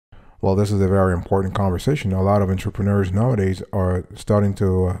Well, this is a very important conversation. A lot of entrepreneurs nowadays are starting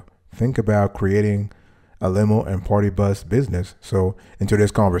to think about creating a limo and party bus business. So in today's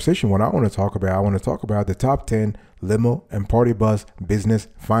conversation, what I want to talk about the top 10 limo and party bus business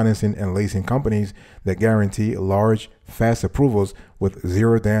financing and leasing companies that guarantee large, fast approvals with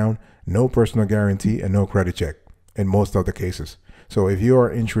zero down, no personal guarantee, and no credit check in most of the cases. So if you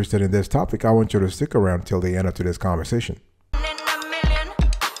are interested in this topic, I want you to stick around till the end of today's conversation.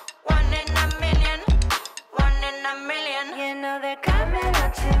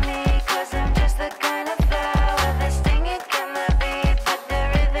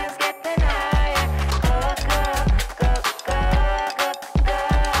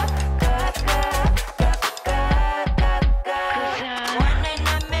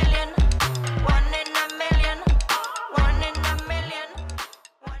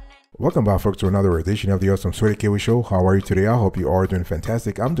 Welcome back, folks, to another edition of the Awesome Sweaty Kiwi Show. How are you today? I hope you are doing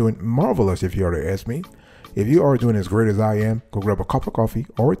fantastic. I'm doing marvelous, if you are to ask me. If you are doing as great as I am, go grab a cup of coffee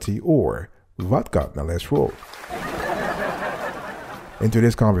or tea or vodka. Now let's roll. In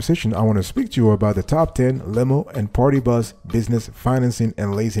today's conversation, I want to speak to you about the top 10 limo and party bus business financing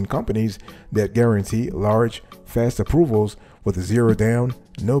and leasing companies that guarantee large, fast approvals with zero down,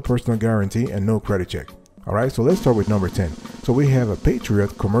 no personal guarantee, and no credit check. All right, so let's start with number 10. So we have a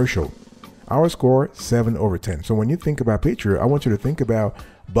Patriot Commercial. Our score, 7/10. So when you think about Patriot, I want you to think about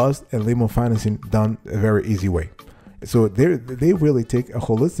bus and limo financing done a very easy way. So they really take a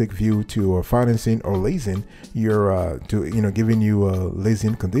holistic view to financing or leasing your giving you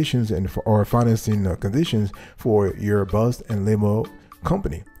leasing conditions or financing conditions for your bus and limo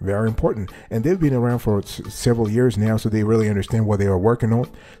company. Very important. And they've been around for several years now, so they really understand what they are working on.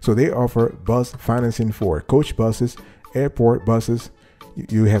 So they offer bus financing for coach buses, airport buses.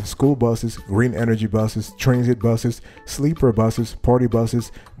 You have school buses, green energy buses, transit buses, sleeper buses, party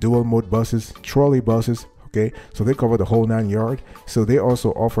buses, dual mode buses, trolley buses. Okay, so they cover the whole 9 yards. So they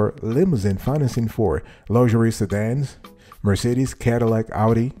also offer limousine financing for luxury sedans, Mercedes, Cadillac,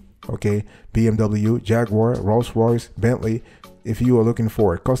 Audi, okay, BMW, Jaguar, Rolls-Royce, Bentley. If you are looking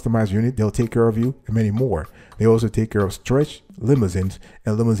for a customized unit, they'll take care of you, and many more. They also take care of stretch limousines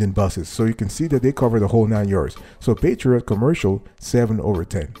and limousine buses. So you can see that they cover the whole 9 yards. So Patriot Commercial,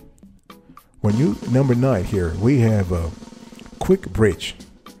 7/10. When you, number 9 here, we have a Quick Bridge.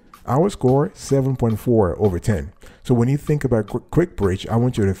 Our score, 7.4/10. So when you think about Quick Bridge, I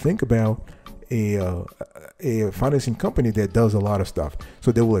want you to think about a financing company that does a lot of stuff.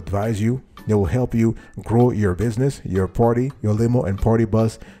 So they will advise you, they will help you grow your business, your limo and party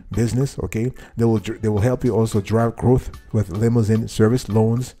bus business. Okay, they will help you also drive growth with limousine service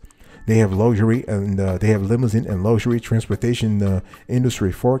loans. They have luxury and they have limousine and luxury transportation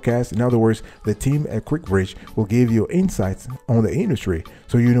industry forecast. In other words, the team at QuickBridge will give you insights on the industry,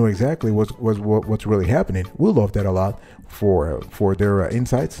 so you know exactly what's really happening. We love that a lot for their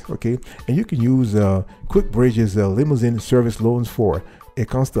insights. Okay, and you can use QuickBridge's limousine service loans for a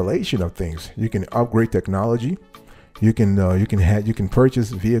constellation of things. You can upgrade technology. You can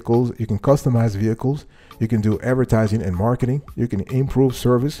purchase vehicles. You can customize vehicles. You can do advertising and marketing. You can improve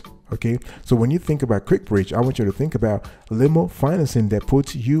service. Okay, so when you think about QuickBridge, I want you to think about limo financing that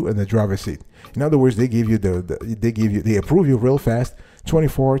puts you in the driver's seat. In other words, they give you they approve you real fast,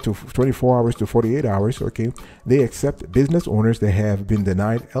 24 hours to 48 hours. Okay, they accept business owners that have been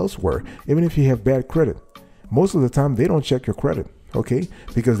denied elsewhere, even if you have bad credit. Most of the time, they don't check your credit. Okay,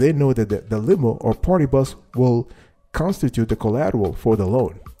 because they know that the limo or party bus will constitute the collateral for the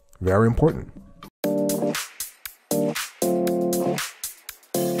loan. Very important.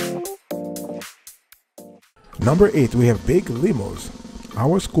 Number 8, we have Big Limos.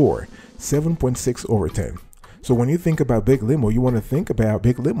 Our score, 7.6/10. So when you think about big limo, you want to think about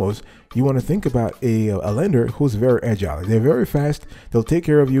big limos. You want to think about a lender who's very agile. They're very fast. They'll take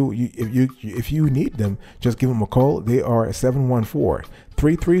care of you. If you need them, just give them a call. They are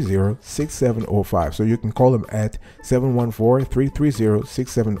 714-330-6705. So you can call them at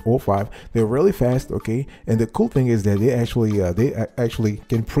 714-330-6705. They're really fast, okay? And the cool thing is that they actually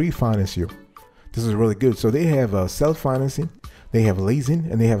can pre-finance you. This is really good. So they have self-financing, they have leasing,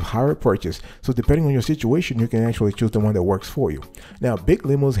 and they have hire purchase. So depending on your situation, you can actually choose the one that works for you. Now, Big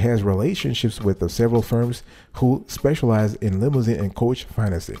Limos has relationships with several firms who specialize in limousine and coach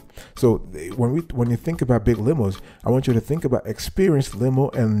financing. So when you think about Big Limos, I want you to think about experienced limo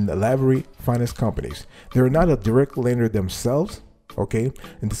and livery finance companies. They're not a direct lender themselves, Okay,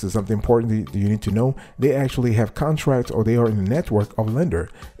 and this is something important that you need to know. They actually have contracts, or they are in a network of lender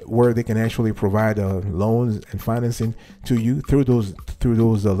where they can actually provide loans and financing to you through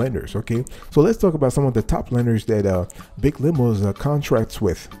those lenders. Okay, so let's talk about some of the top lenders that Big Limo's contracts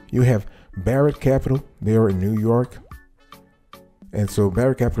with. You have Barrett Capital. They are in New York, and so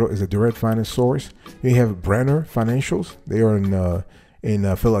Barrett Capital is a direct finance source. You have Brenner Financials. They are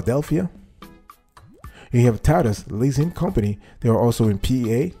in Philadelphia. You have Titus Leasing Company. They are also in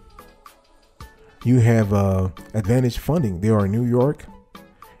PA. You have Advantage Funding. They are in New York.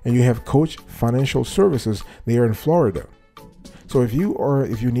 And you have Coach Financial Services. They are in Florida. So if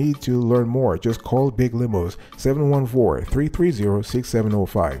you need to learn more, just call Big Limos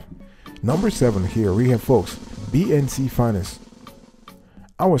 714-330-6705. Number 7 here we have, folks, BNC Finance.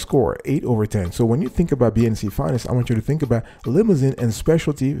 Our score 8/10. So when you think about BNC Finance, I want you to think about limousine and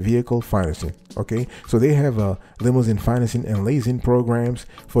specialty vehicle financing. Okay, so they have limousine financing and leasing programs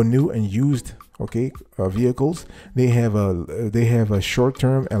for new and used vehicles. They have a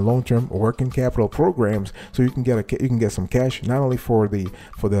short-term and long-term working capital programs, so you can get some cash not only for the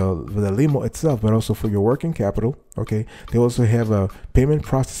limo itself, but also for your working capital. Okay, they also have payment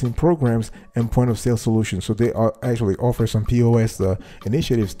processing programs and point of sale solutions. So they actually offer some POS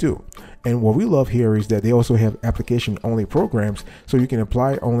initiatives too. And what we love here is that they also have application only programs, so you can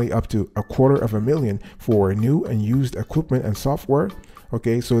apply only up to $250,000 for new and used equipment and software.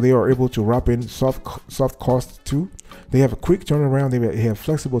 Okay, so they are able to wrap in soft costs too. They have a quick turnaround. They have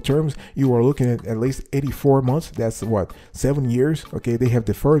flexible terms. You are looking at least 84 months. That's what, 7 years. Okay, they have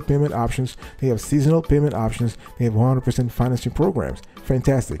deferred payment options. They have seasonal payment options. They have 100% financing programs.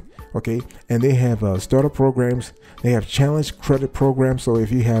 Fantastic. Okay, and they have startup programs. They have challenge credit programs. So if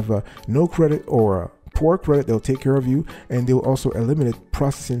you have no credit or poor credit, they'll take care of you, and they'll also eliminate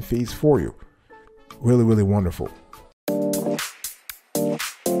processing fees for you. Really, really wonderful.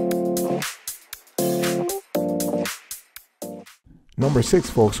 Number 6,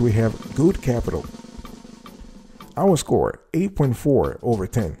 folks, we have Good Capital. Our score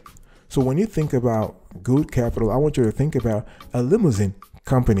 8.4/10. So when you think about Good Capital, I want you to think about a limousine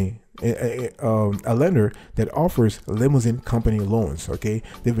company, a lender that offers limousine company loans. Okay,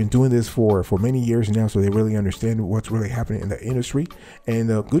 they've been doing this for many years now, so they really understand what's really happening in the industry. And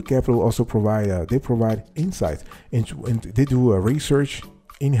Good Capital also provide insights into, and they do research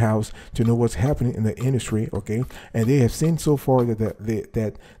in-house to know what's happening in the industry. Okay, and they have seen so far that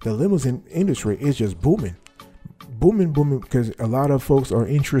the limousine industry is just booming, because a lot of folks are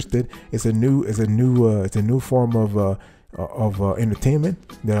interested. It's a new form of entertainment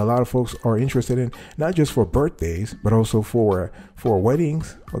that a lot of folks are interested in, not just for birthdays, but also for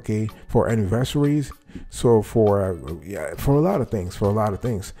weddings. Okay, for anniversaries. So for a lot of things,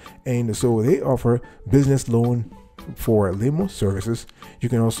 and so they offer business loan for limo services. You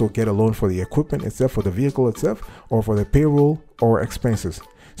can also get a loan for the equipment itself, for the vehicle itself, or for the payroll or expenses.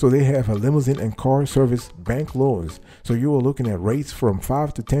 So they have a limousine and car service bank loans. So you are looking at rates from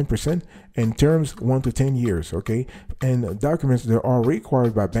 5 to 10% and terms 1 to 10 years. Okay, and documents that are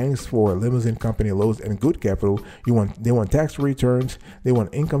required by banks for limousine company loans and Good Capital. They want tax returns, they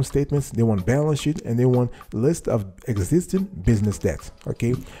want income statements, they want balance sheet, and they want list of existing business debts.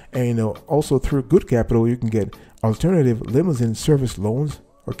 Okay, and also through Good Capital you can get alternative limousine service loans.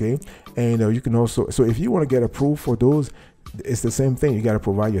 Okay, and you can also, so if you want to get approved for those, it's the same thing. You got to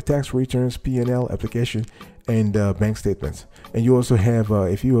provide your tax returns, P&L application, and bank statements. And you also have,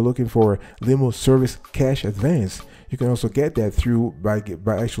 if you are looking for limo service cash advance, you can also get that through by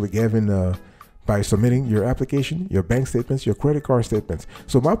submitting your application, your bank statements, your credit card statements.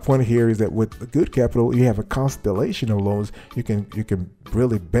 So my point here is that with Good Capital, you have a constellation of loans you can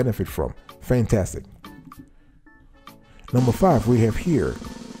really benefit from. Fantastic. Number 5, we have here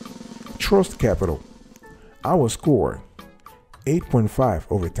Trust Capital. Our score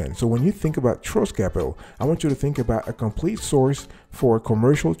 8.5/10. So when you think about Trust Capital, I want you to think about a complete source for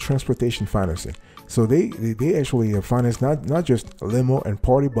commercial transportation financing. So they actually finance not just limo and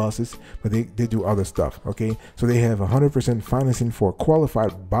party buses, but they do other stuff. Okay, so they have 100% financing for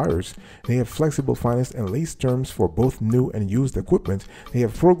qualified buyers. They have flexible finance and lease terms for both new and used equipment. They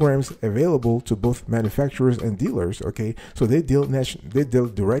have programs available to both manufacturers and dealers. Okay, so they deal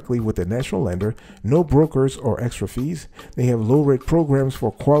directly with the national lender. No brokers or extra fees. They have low rate programs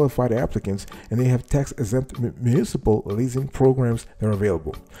for qualified applicants, and they have tax exempt municipal leasing programs that are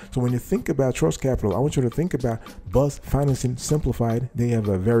available. So when you think about Trust Capital, I want you to think about bus financing simplified. They have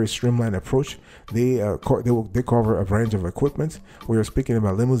a very streamlined approach. They cover a range of equipment. We are speaking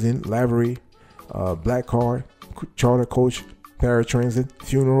about limousine, livery, black car, charter coach, paratransit,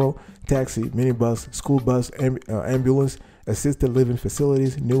 funeral, taxi, minibus, school bus, ambulance, assisted living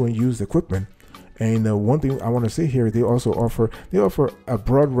facilities, new and used equipment. And one thing I want to say here, they offer a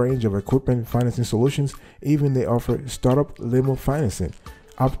broad range of equipment financing solutions. Even they offer startup limo financing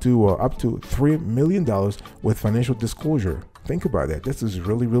up to $3 million with financial disclosure. Think about that. This is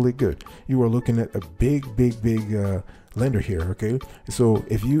really good. You are looking at a big lender here. Okay, so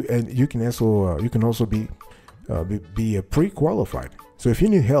if you can also be pre-qualified. So if you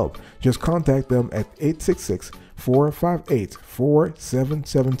need help, just contact them at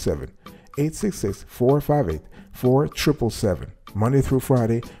 866-458-4777. 866-458-4777, Monday through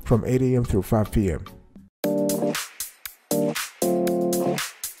Friday from 8 a.m. through 5 p.m.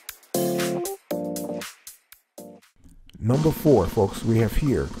 Number 4, folks, we have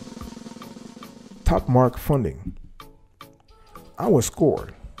here Top Mark Funding. Our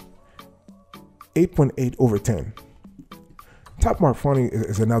score 8.8 over 10. Top Mark Funding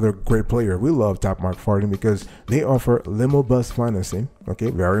is another great player. We love Top Mark Funding because they offer limo bus financing. Okay,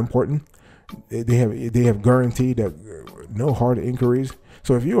 very important. They have guaranteed that no hard inquiries.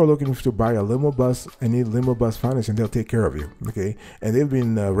 So if you are looking to buy a limo bus and need limo bus financing, they'll take care of you. Okay, and they've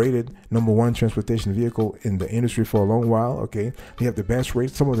been rated #1 transportation vehicle in the industry for a long while. Okay, they have the best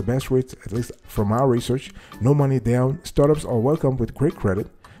rates, some of the best rates, at least from our research. No money down. Startups are welcome with great credit.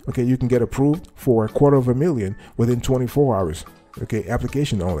 Okay, you can get approved for $250,000 within 24 hours. Okay,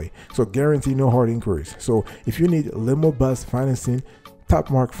 application only. So guarantee no hard inquiries. So if you need limo bus financing, Top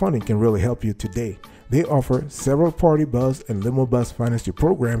Mark Funding can really help you today. They offer several party bus and limo bus financing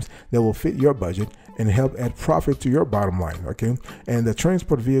programs that will fit your budget and help add profit to your bottom line. Okay, and the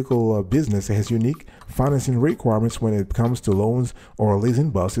transport vehicle business has unique financing requirements when it comes to loans or leasing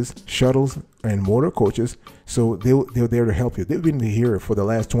buses, shuttles, and motor coaches. So they're there to help you. They've been here for the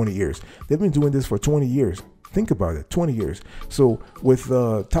last 20 years. They've been doing this for 20 years. Think about it, 20 years. So with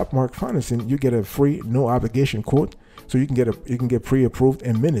Top Mark Financing, you get a free, no obligation quote. So you can get pre-approved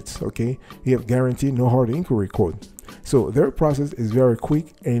in minutes. Okay, you have guaranteed no hard inquiry quote. So their process is very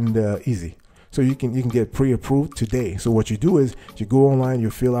quick and easy. So you can get pre-approved today. So what you do is you go online, you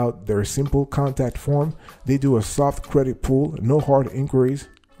fill out their simple contact form. They do a soft credit pool, no hard inquiries.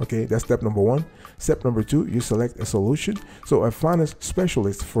 Okay, that's step number 1. Step number 2, you select a solution. So a finance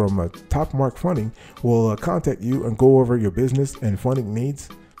specialist from Top Mark Funding will contact you and go over your business and funding needs.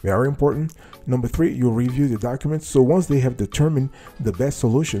 Very important. Number 3, you'll review the documents. So once they have determined the best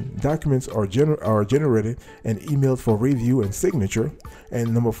solution, documents are generated and emailed for review and signature.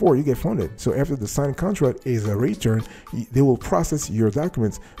 And number 4, you get funded. So after the signed contract is returned, they will process your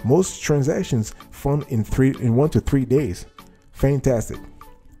documents. Most transactions fund in 1 to 3 days. Fantastic.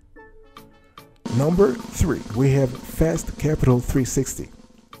 Number 3, we have Fast Capital 360.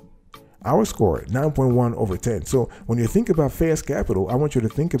 Our score 9.1 over 10. So when you think about Fast Capital, I want you to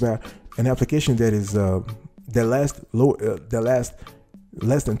think about an application that is that lasts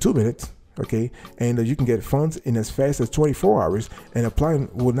less than 2 minutes. Okay, and you can get funds in as fast as 24 hours, and applying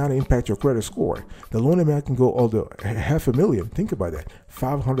will not impact your credit score. The loan amount can go all to $500,000. Think about that,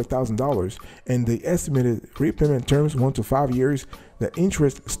 $500,000, and the estimated repayment terms 1 to 5 years. The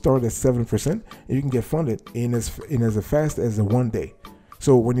interest starts at 7%, and you can get funded in as fast as 1 day.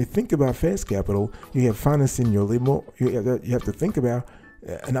 So when you think about Fast Capital, you have financing your limo. You have to think about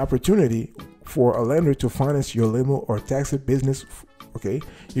an opportunity for a lender to finance your limo or taxi business. Okay,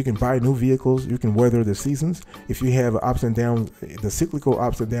 you can buy new vehicles. You can weather the seasons. If you have ups and downs, the cyclical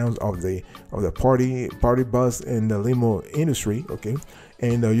ups and downs of the party bus and the limo industry. Okay,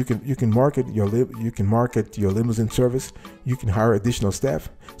 and you can market your limousine service. You can hire additional staff.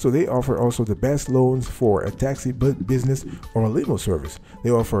 So they offer also the best loans for a taxi business or a limo service.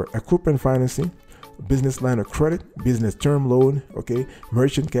 They offer equipment financing, business line of credit, business term loan, okay,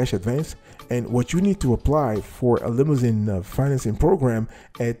 merchant cash advance. And what you need to apply for a limousine financing program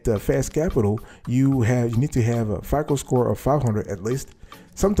at Fast Capital, you need to have a FICO score of 500 at least.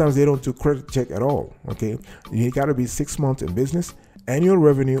 Sometimes they don't do credit check at all. Okay, you got to be 6 months in business, annual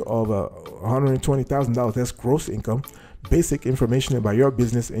revenue of $120,000. That's gross income. Basic information about your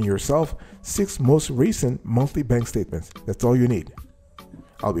business and yourself. 6 most recent monthly bank statements. That's all you need.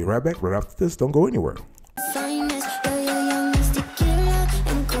 I'll be right back right after this. Don't go anywhere.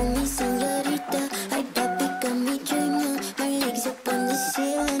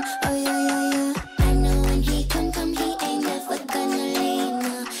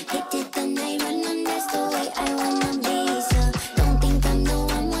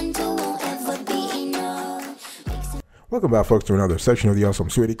 Welcome back, folks, to another section of the Awesome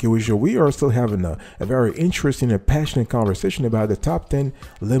Sweetie Kiwi Show. We are still having a very interesting and passionate conversation about the top 10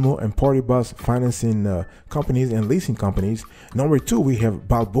 limo and party bus financing companies and leasing companies. Number 2, we have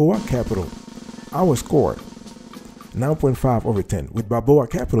Balboa Capital. Our score 9.5 over 10. With Balboa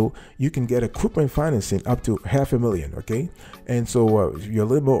Capital, you can get equipment financing up to $500,000. Okay, and so your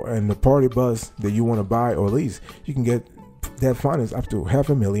limo and the party bus that you want to buy or lease, you can get that finance up to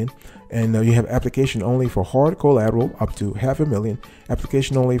 $500,000. And you have application only for hard collateral up to $500,000,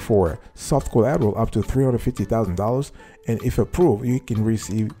 application only for soft collateral up to $350,000, and if approved, you can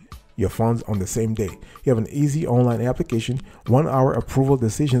receive your funds on the same day. You have an easy online application, 1 hour approval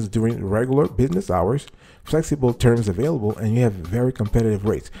decisions during regular business hours, flexible terms available, and you have very competitive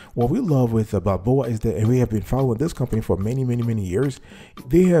rates. What we love with Balboa is that, and we have been following this company for many years,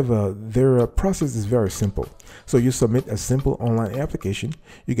 they have their process is very simple. So you submit a simple online application,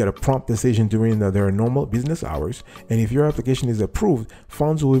 you get a prompt decision during their normal business hours, and if your application is approved,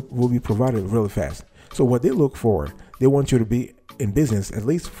 funds will be provided really fast. So what they look for, they want you to be in business at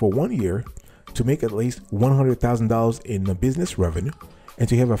least for 1 year, to make at least $100,000 in business revenue, and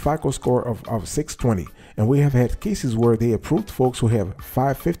to have a FICO score of 620. And we have had cases where they approved folks who have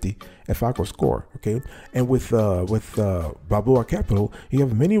 550 at FICO score. Okay, and with Balboa Capital, you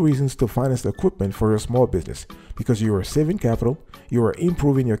have many reasons to finance equipment for your small business, because you are saving capital, you are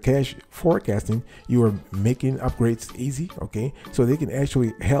improving your cash forecasting, you are making upgrades easy. Okay, so they can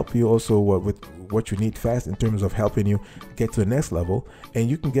actually help you also with what you need fast in terms of helping you get to the next level, and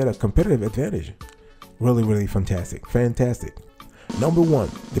you can get a competitive advantage. Really fantastic. Number one,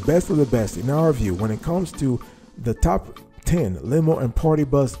 the best of the best in our view when it comes to the top 10 limo and party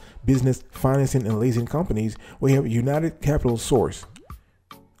bus business financing and leasing companies, we have United Capital Source.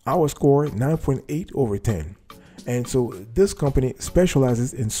 Our score 9.8 over 10. And so this company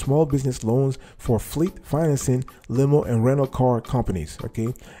specializes in small business loans for fleet financing, limo and rental car companies.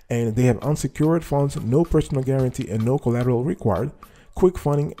 Okay, and they have unsecured funds, no personal guarantee, and no collateral required. Quick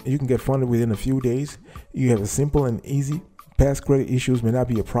funding, you can get funded within a few days. You have a simple and easy. Past credit issues may not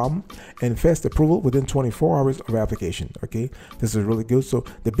be a problem, and fast approval within 24 hours of application. Okay, this is really good. So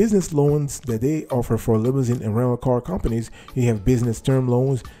the business loans that they offer for limousine and rental car companies, you have business term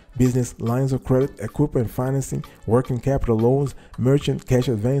loans, business lines of credit, equipment financing, working capital loans, merchant cash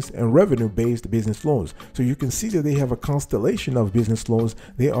advance, and revenue-based business loans. So you can see that they have a constellation of business loans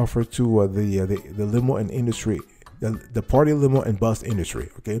they offer to the limo and industry. The party limo and bus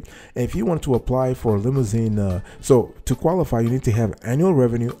industry. Okay, and if you want to apply for a limousine, so to qualify, you need to have annual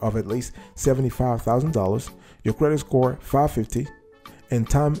revenue of at least $75,000, your credit score 550, and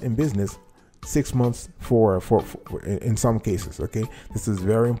time in business 6 months for in some cases. Okay, this is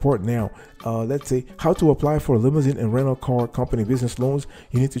very important. Now, let's say how to apply for limousine and rental car company business loans.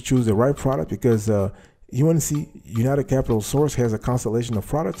 You need to choose the right product, because you want to see United Capital Source has a constellation of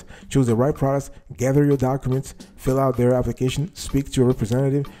products. Choose the right products, gather your documents, fill out their application, speak to your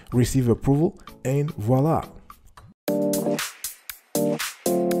representative, receive approval, and voila.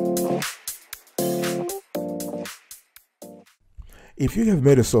 If you have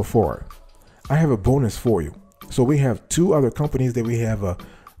made it so far, I have a bonus for you. So we have two other companies that we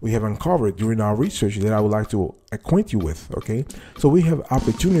have uncovered during our research that I would like to acquaint you with. Okay, so we have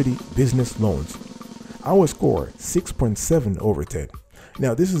Opportunity Business Loans. Our score 6.7 over 10.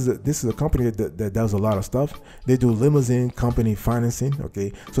 Now this is a company that does a lot of stuff. They do limousine company financing.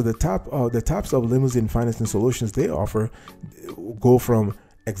 Okay, so the types of limousine financing solutions they offer go from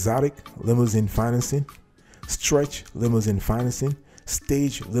exotic limousine financing, stretch limousine financing,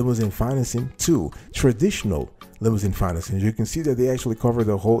 stage limousine financing, to traditional limousine financing. You can see that they actually cover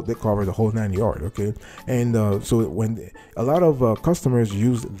the whole 9 yards. Okay, and so when a lot of customers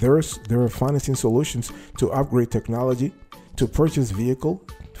use their financing solutions to upgrade technology, to purchase vehicle,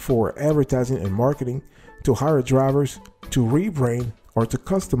 for advertising and marketing, to hire drivers, to rebrand, or to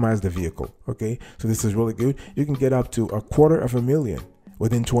customize the vehicle. Okay, so this is really good. You can get up to $250,000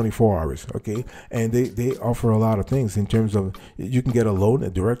 within 24 hours. Okay, and they offer a lot of things in terms of, you can get a loan,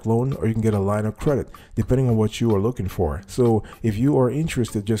 a direct loan, or you can get a line of credit depending on what you are looking for. So if you are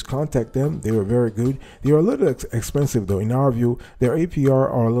interested, just contact them. They are very good. They are a little expensive though. In our view, their APR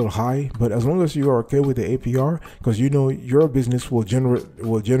are a little high, but as long as you are okay with the APR, because you know your business will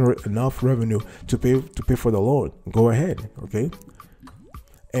generate enough revenue to pay for the loan, go ahead. Okay.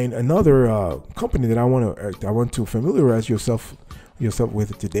 And another company that I want to familiarize yourself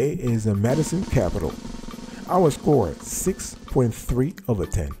with today is Madison Capital. Our score 6.3 over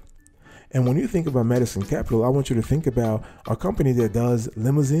 10. And when you think about Madison Capital, I want you to think about a company that does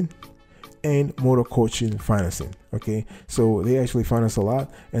limousine and motor coaching financing. Okay, so they actually finance a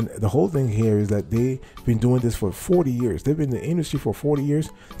lot, and the whole thing here is that they've been doing this for 40 years. They've been in the industry for 40 years.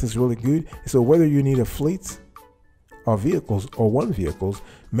 This is really good. So whether you need a fleet of vehicles or one vehicles,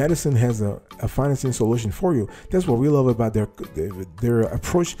 Madison has a financing solution for you. That's what we love about their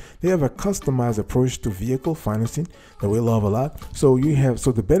approach. They have a customized approach to vehicle financing that we love a lot. So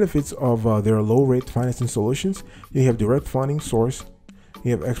the benefits of their low rate financing solutions: you have direct funding source, you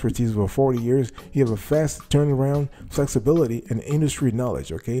have expertise over 40 years, you have a fast turnaround, flexibility, and industry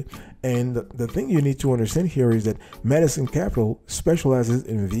knowledge, okay? And the thing you need to understand here is that Madison Capital specializes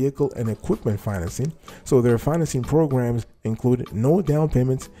in vehicle and equipment financing. So their financing programs include no down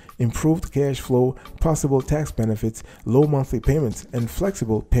payments, improved cash flow, possible tax benefits, low monthly payments, and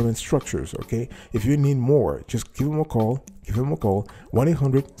flexible payment structures, okay? If you need more, just give them a call.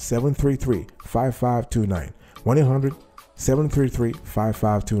 1-800-733-5529. 1-800-733-5529.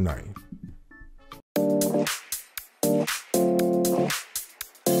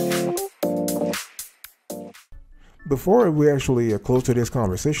 Before we actually close today's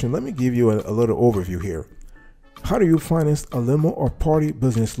conversation, let me give you a little overview here. How do you finance a limo or party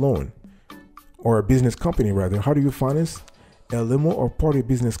business loan? Or a business company, rather. How do you finance a limo or party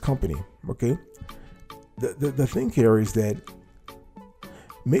business company? Okay. The thing here is that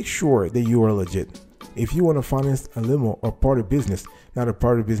make sure that you are legit. If you want to finance a limo or party business, not a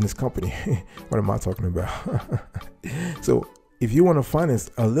party business company, what am I talking about? So if you want to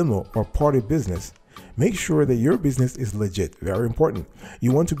finance a limo or party business, make sure that your business is legit. Very important.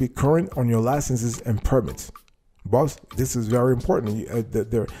 You want to be current on your licenses and permits. Boss, this is very important.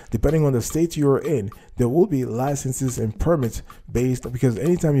 Depending on the state you're in, there will be licenses and permits because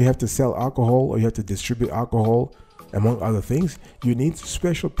anytime you have to sell alcohol or you have to distribute alcohol, among other things, you need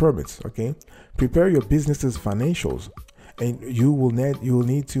special permits, okay? Prepare your business's financials, and you will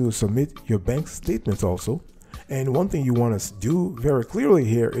need to submit your bank statements also. And one thing you want to do very clearly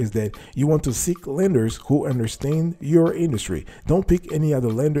here is that you want to seek lenders who understand your industry. Don't pick any other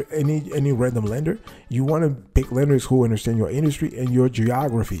lender, any random lender. You want to pick lenders who understand your industry and your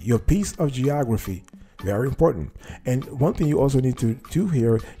geography, your piece of geography. Very important. And one thing you also need to do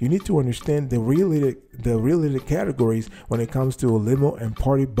here, you need to understand the related categories when it comes to limo and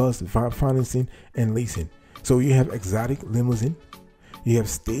party bus financing and leasing. So you have exotic limousine, you have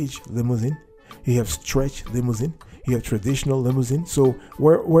stage limousine, you have stretch limousine, you have traditional limousine. So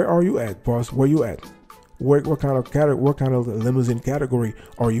where are you at, boss? Where you at? What kind of limousine category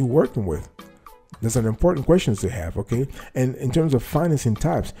are you working with? That's an important question to have, okay? And in terms of financing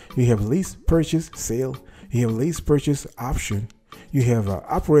types, you have lease, purchase, sale. You have lease, purchase, option. You have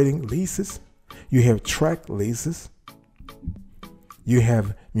operating leases. You have track leases. You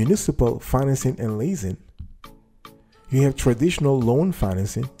have municipal financing and leasing. You have traditional loan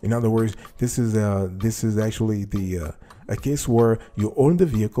financing. In other words, this is actually a case where you own the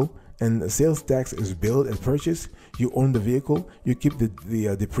vehicle and the sales tax is billed at purchase. You own the vehicle, you keep the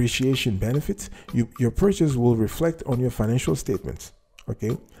depreciation benefits. Your purchase will reflect on your financial statements,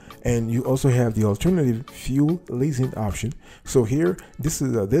 okay? And you also have the alternative fuel leasing option. So here, this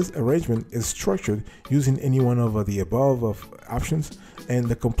arrangement is structured using any one of the above options, and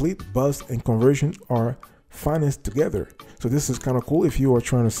the complete bus and conversion are financed together. So this is kind of cool if you are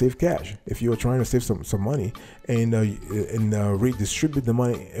trying to save cash, if you are trying to save some money and redistribute the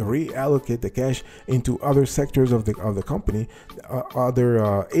money, reallocate the cash into other sectors of the company,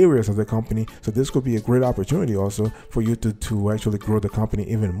 other areas of the company. So this could be a great opportunity also for you to actually grow the company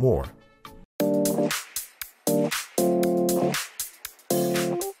even more.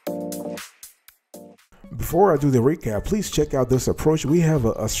 Before I do the recap, please check out this approach. We have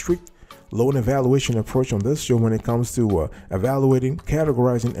a strict loan evaluation approach on this show when it comes to evaluating,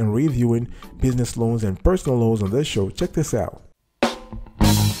 categorizing, and reviewing business loans and personal loans on this show. Check this out.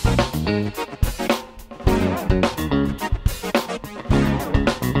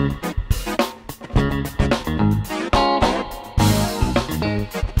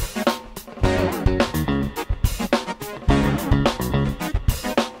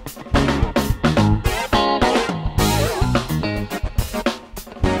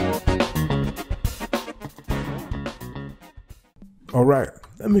 All right,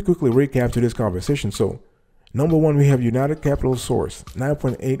 let me quickly recap to this conversation. So, number one, we have United Capital Source,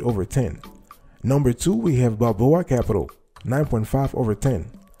 9.8 over 10. Number two, we have Balboa Capital, 9.5 over 10.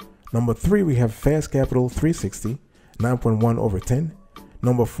 Number three, we have Fast Capital 360, 9.1 over 10.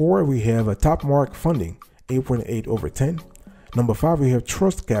 Number four, we have a Top Mark Funding, 8.8 over 10. Number five, we have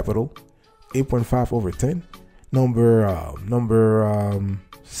Trust Capital, 8.5 over 10. Number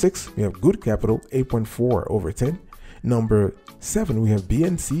six, we have Good Capital, 8.4 over 10. Number 7, we have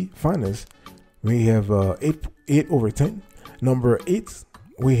BNC Finance. We have 8 over 10. Number 8,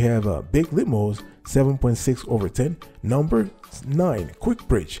 we have Big Limos, 7.6 over 10. Number 9, Quick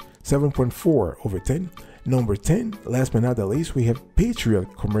Bridge, 7.4 over 10. Number 10, last but not the least, we have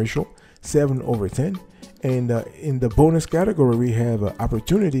Patriot Commercial, 7/10. And in the bonus category, we have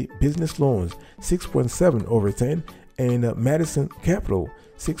Opportunity Business Loans, 6.7/10. And Madison Capital,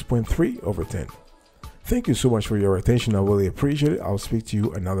 6.3/10. Thank you so much for your attention. I really appreciate it. I'll speak to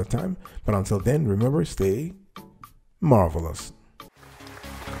you another time. But until then, remember, stay marvelous.